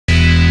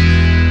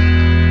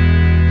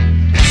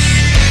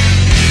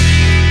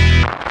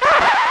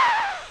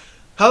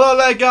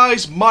there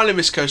guys, my name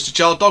is Coaster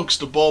Child,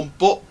 Dogster born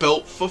but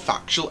built for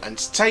factual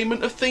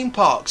entertainment of theme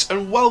parks,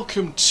 and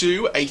welcome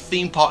to a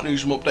Theme Park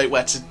Newsroom update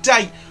where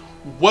today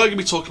we're going to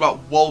be talking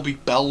about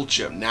Walibi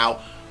Belgium.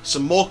 Now,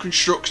 some more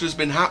construction has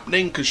been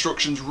happening.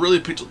 Construction's really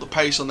picked up the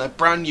pace on their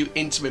brand new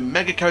Intamin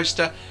Mega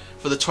Coaster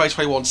for the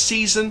 2021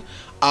 season,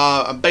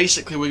 and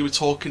basically we're going to be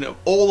talking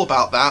all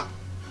about that.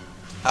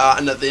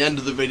 And at the end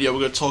of the video we're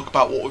going to talk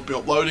about what we've been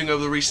uploading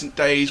over the recent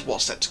days,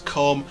 what's set to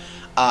come,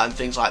 and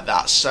things like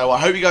that. So I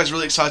hope you guys are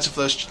really excited for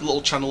those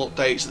little channel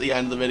updates at the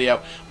end of the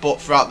video, but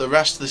throughout the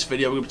rest of this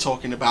video we're going to be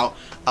talking about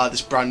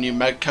this brand new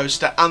Mega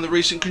Coaster and the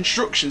recent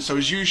construction. So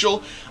as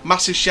usual,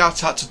 massive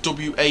shout out to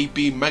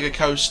WAB Mega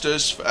Coaster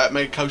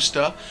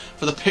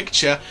for the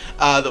pictures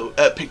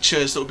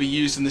that will be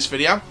used in this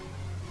video.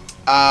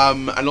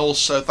 And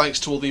also thanks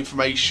to all the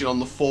information on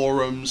the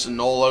forums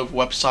and all over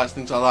websites,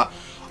 things like that,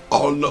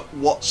 on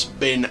what's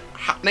been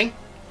happening.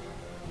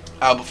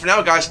 But for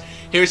now guys,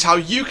 here is how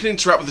you can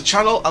interact with the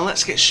channel, and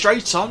let's get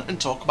straight on and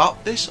talk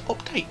about this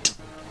update.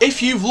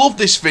 If you've loved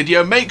this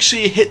video, make sure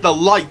you hit the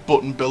like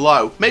button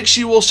below. Make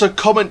sure you also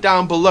comment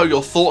down below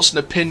your thoughts and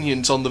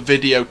opinions on the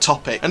video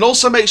topic. And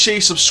also make sure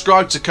you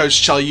subscribe to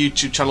Coaster Child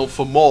YouTube channel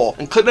for more.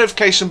 And click the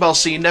notification bell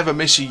so you never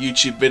miss a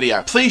YouTube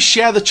video. Please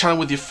share the channel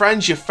with your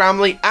friends, your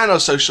family and on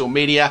social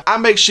media.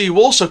 And make sure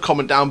you also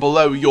comment down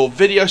below your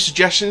video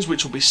suggestions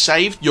which will be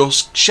saved, your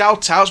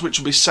shout outs which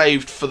will be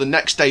saved for the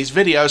next day's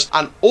videos.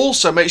 And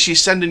also make sure you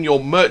send in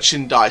your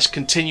merchandise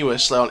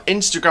continuously on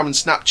Instagram and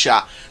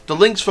Snapchat. The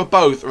links for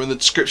both are in the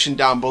description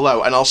down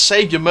below, and I'll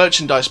save your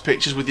merchandise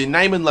pictures with your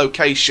name and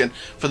location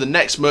for the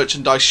next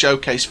merchandise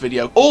showcase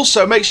video.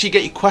 Also, make sure you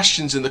get your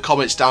questions in the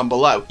comments down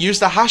below. Use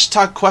the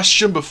hashtag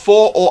question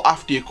before or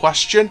after your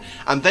question,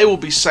 and they will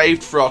be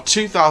saved for our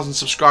 2,000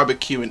 subscriber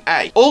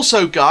Q&A.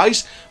 Also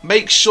guys,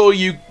 make sure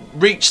you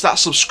reach that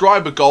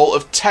subscriber goal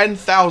of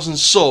 10,000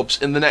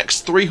 subs in the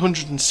next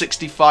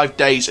 365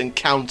 days and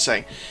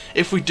counting.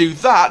 If we do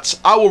that,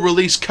 I will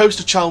release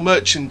Coaster Child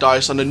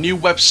merchandise on a new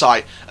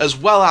website, as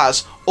well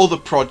as other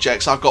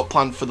projects I've got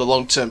planned for the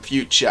long-term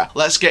future.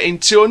 Let's get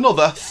into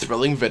another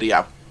thrilling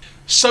video.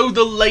 So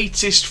the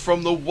latest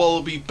from the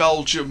Walibi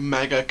Belgium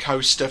Mega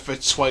Coaster for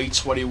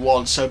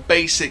 2021. So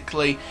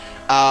basically,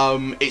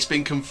 it's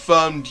been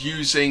confirmed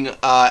using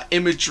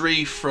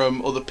imagery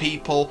from other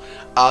people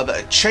that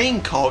a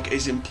chain cog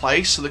is in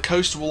place. So the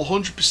coaster will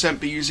 100%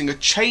 be using a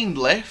chain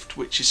lift,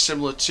 which is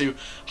similar to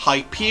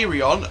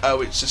Hyperion,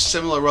 which is a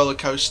similar roller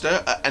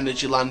coaster at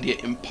Energylandia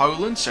in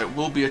Poland. So it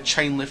will be a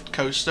chain lift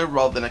coaster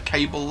rather than a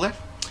cable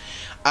lift.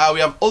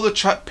 We have other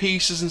track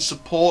pieces and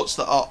supports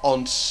that are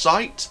on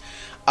site.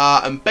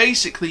 And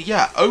basically,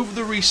 yeah, over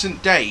the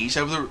recent days,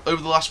 over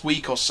the last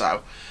week or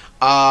so,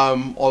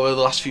 or over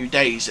the last few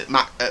days at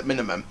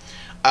minimum,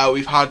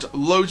 we've had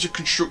loads of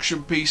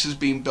construction pieces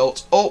being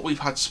built up. We've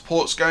had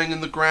supports going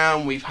in the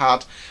ground. We've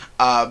had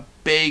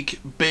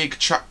big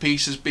track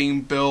pieces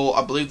being built.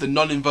 I believe the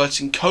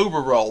non-inverting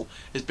Cobra roll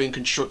is being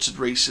constructed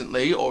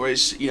recently, or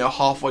is, you know,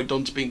 halfway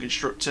done to being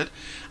constructed.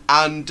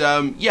 And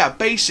yeah,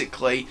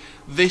 basically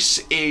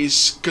this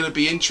is going to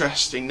be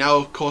interesting. Now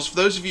of course, for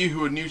those of you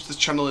who are new to the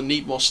channel and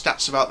need more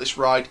stats about this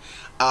ride,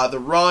 the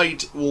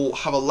ride will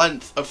have a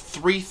length of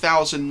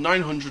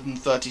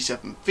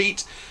 3,937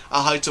 feet,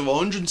 a height of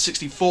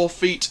 164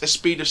 feet, a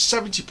speed of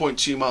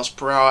 70.2 miles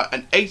per hour,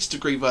 an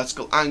 80-degree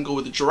vertical angle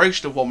with a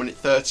duration of 1 minute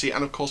 30,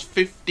 and of course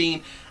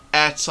 15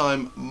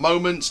 airtime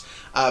moments.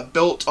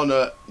 Built on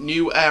a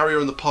new area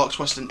in the park's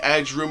western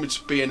edge, rumoured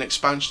to be an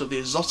expansion of the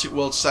exotic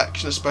world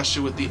section,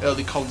 especially with the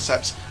early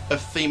concepts of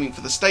theming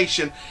for the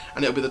station,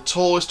 and it'll be the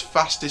tallest,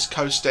 fastest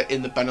coaster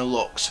in the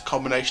Benelux, a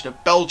combination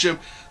of Belgium,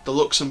 the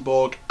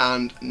Luxembourg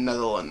and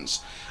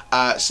Netherlands.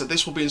 So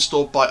this will be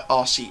installed by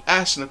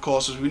RCS, and of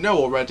course, as we know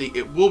already,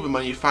 it will be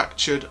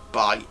manufactured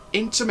by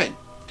Intamin.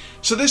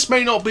 So this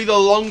may not be the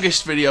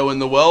longest video in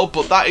the world,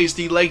 but that is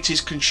the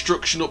latest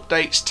construction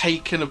updates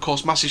taken. Of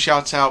course, massive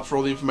shout out for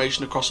all the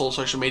information across all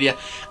social media,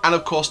 and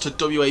of course to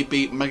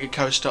WAB Mega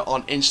Coaster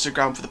on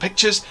Instagram for the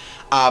pictures.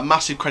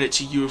 Massive credit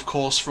to you, of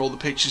course, for all the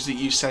pictures that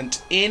you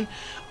sent in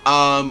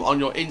on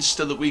your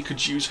Insta that we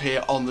could use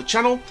here on the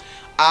channel.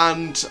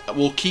 And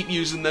we'll keep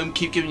using them,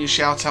 keep giving you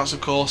shout outs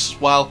of course as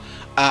well.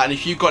 And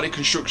if you've got any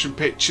construction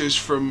pictures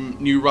from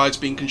new rides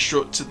being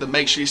constructed, then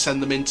make sure you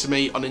send them in to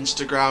me on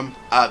Instagram.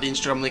 The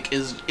Instagram link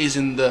is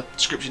in the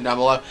description down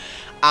below.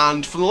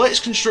 And for the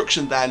latest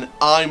construction then,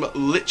 I'm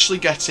literally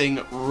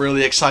getting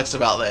really excited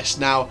about this.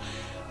 Now,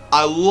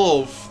 I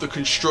love the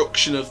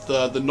construction of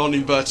the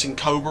non-inverting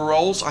Cobra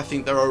rolls. I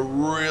think they're a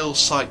real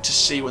sight to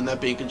see when they're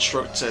being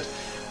constructed.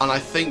 And I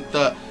think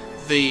that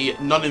the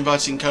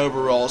non-inverting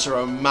Cobra rolls are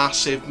a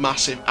massive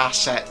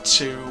asset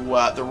to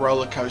the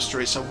roller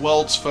coaster. It's a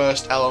world's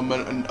first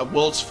element and a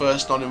world's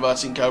first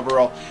non-inverting Cobra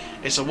roll.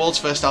 It's a world's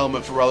first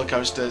element for roller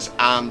coasters,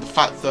 and the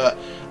fact that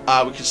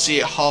we can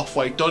see it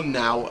halfway done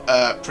now,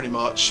 pretty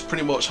much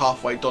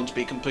halfway done to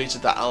be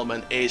completed, that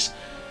element is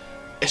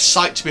a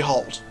sight to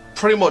behold.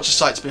 Pretty much a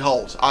sight to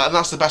behold, and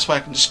that's the best way I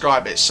can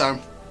describe it. So,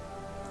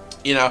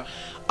 you know,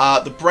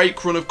 The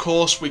brake run, of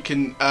course, we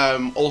can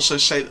also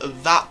say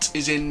that that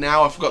is in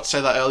now. I forgot to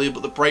say that earlier,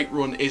 but the brake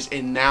run is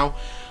in now,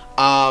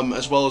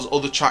 as well as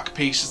other track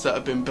pieces that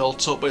have been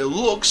built up. But it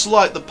looks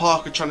like the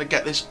park are trying to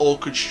get this all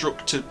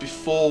constructed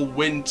before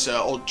winter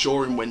or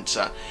during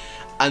winter,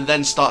 and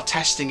then start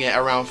testing it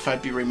around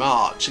February,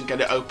 March, and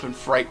get it open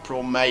for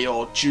April, May,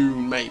 or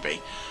June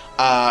maybe.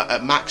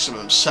 At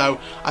maximum. So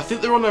I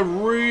think they're on a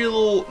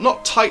real,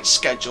 not tight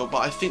schedule, but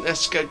I think their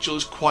schedule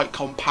is quite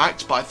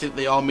compact, but I think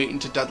they are meeting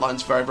to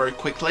deadlines very, very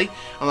quickly.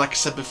 And like I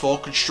said before,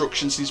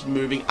 construction seems to be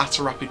moving at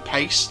a rapid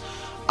pace.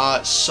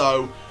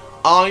 So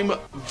I'm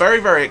very,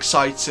 very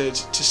excited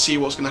to see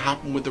what's going to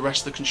happen with the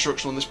rest of the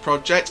construction on this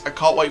project. I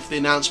can't wait for the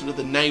announcement of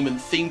the name and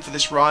theme for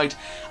this ride.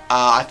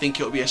 I think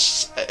it'll be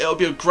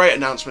a great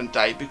announcement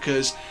day,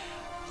 because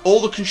all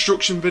the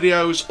construction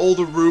videos, all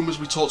the rumours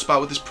we talked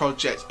about with this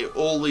project, it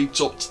all leads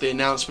up to the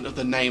announcement of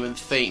the name and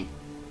theme.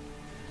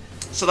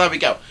 So there we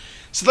go.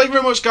 So thank you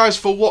very much, guys,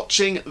 for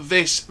watching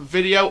this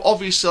video.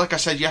 Obviously, like I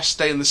said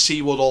yesterday in the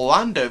SeaWorld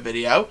Orlando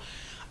video,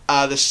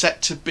 there's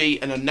set to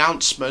be an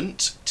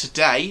announcement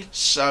today.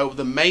 So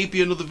there may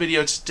be another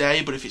video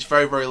today, but if it's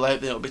very, very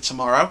late, then it'll be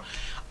tomorrow.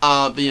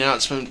 The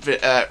announcement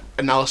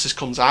analysis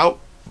comes out,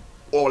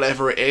 or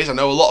whatever it is. I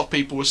know a lot of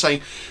people were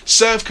saying,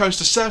 Surf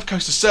Coaster, Surf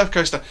Coaster, Surf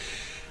Coaster.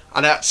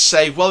 And I had to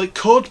say, well, it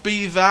could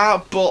be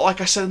that, but like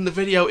I said in the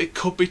video, it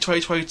could be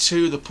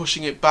 2022. They're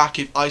pushing it back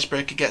if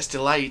Icebreaker gets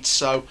delayed.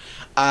 So,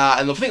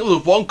 and I think there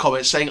was one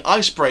comment saying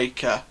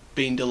Icebreaker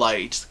being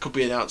delayed. There could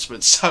be an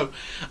announcement. So,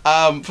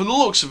 from the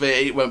looks of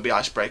it, it won't be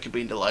Icebreaker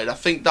being delayed. I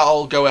think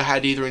that'll go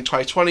ahead either in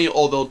 2020,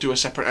 or they'll do a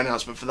separate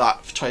announcement for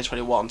that for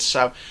 2021.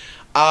 So,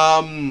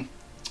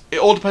 it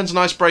all depends on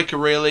Icebreaker,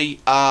 really.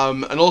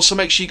 And also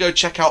make sure you go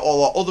check out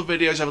all our other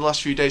videos over the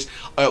last few days.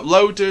 I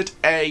uploaded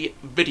a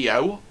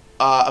video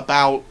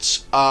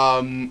about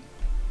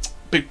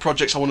big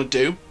projects I want to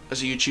do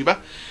as a YouTuber.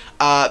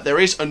 There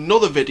is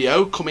another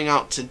video coming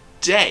out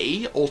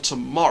today or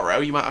tomorrow.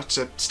 You might have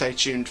to stay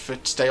tuned for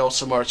today or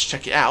tomorrow to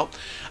check it out.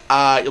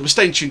 You'll be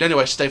staying tuned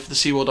anyway today for the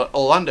SeaWorld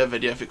Orlando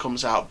video if it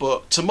comes out.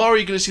 But tomorrow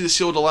you're going to see the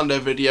SeaWorld Orlando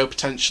video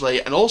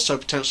potentially, and also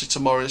potentially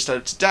tomorrow instead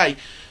of today,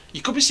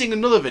 you could be seeing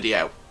another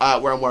video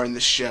where I'm wearing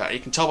this shirt.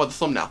 You can tell by the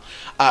thumbnail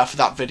for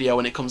that video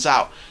when it comes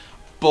out.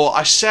 But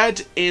I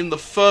said in the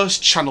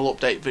first channel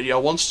update video,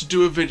 I wanted to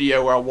do a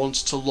video where I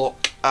wanted to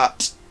look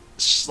at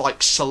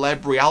like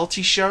celeb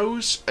reality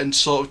shows and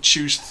sort of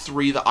choose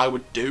 3 that I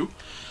would do.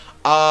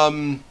 So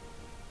I'm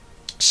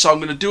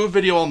going to do a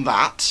video on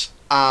that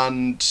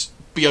and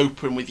be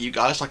open with you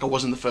guys like I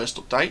was in the first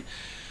update.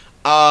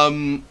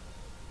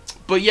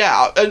 But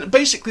yeah, and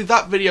basically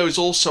that video is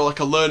also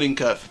like a learning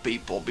curve for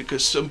people,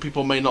 because some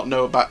people may not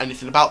know about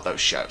anything about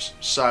those shows.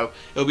 So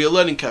it'll be a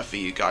learning curve for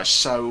you guys.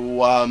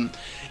 So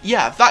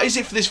yeah, that is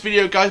it for this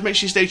video, guys. Make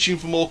sure you stay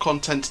tuned for more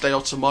content today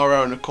or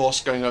tomorrow, and of course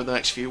going over the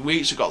next few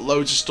weeks. We've got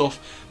loads of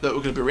stuff that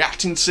we're going to be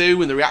reacting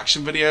to in the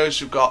reaction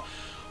videos. We've got,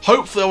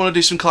 hopefully I want to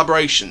do some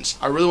collaborations.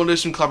 I really want to do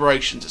some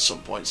collaborations at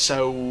some point.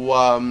 So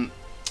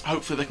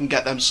hopefully they can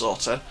get them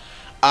sorted.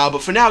 But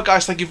for now,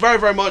 guys, thank you very,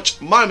 very much.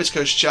 My name is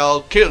Coaster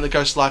Child, keep it on the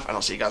coast of life, and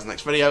I'll see you guys in the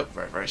next video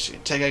very, very soon.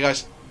 Take care,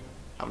 guys.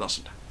 Have an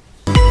awesome day.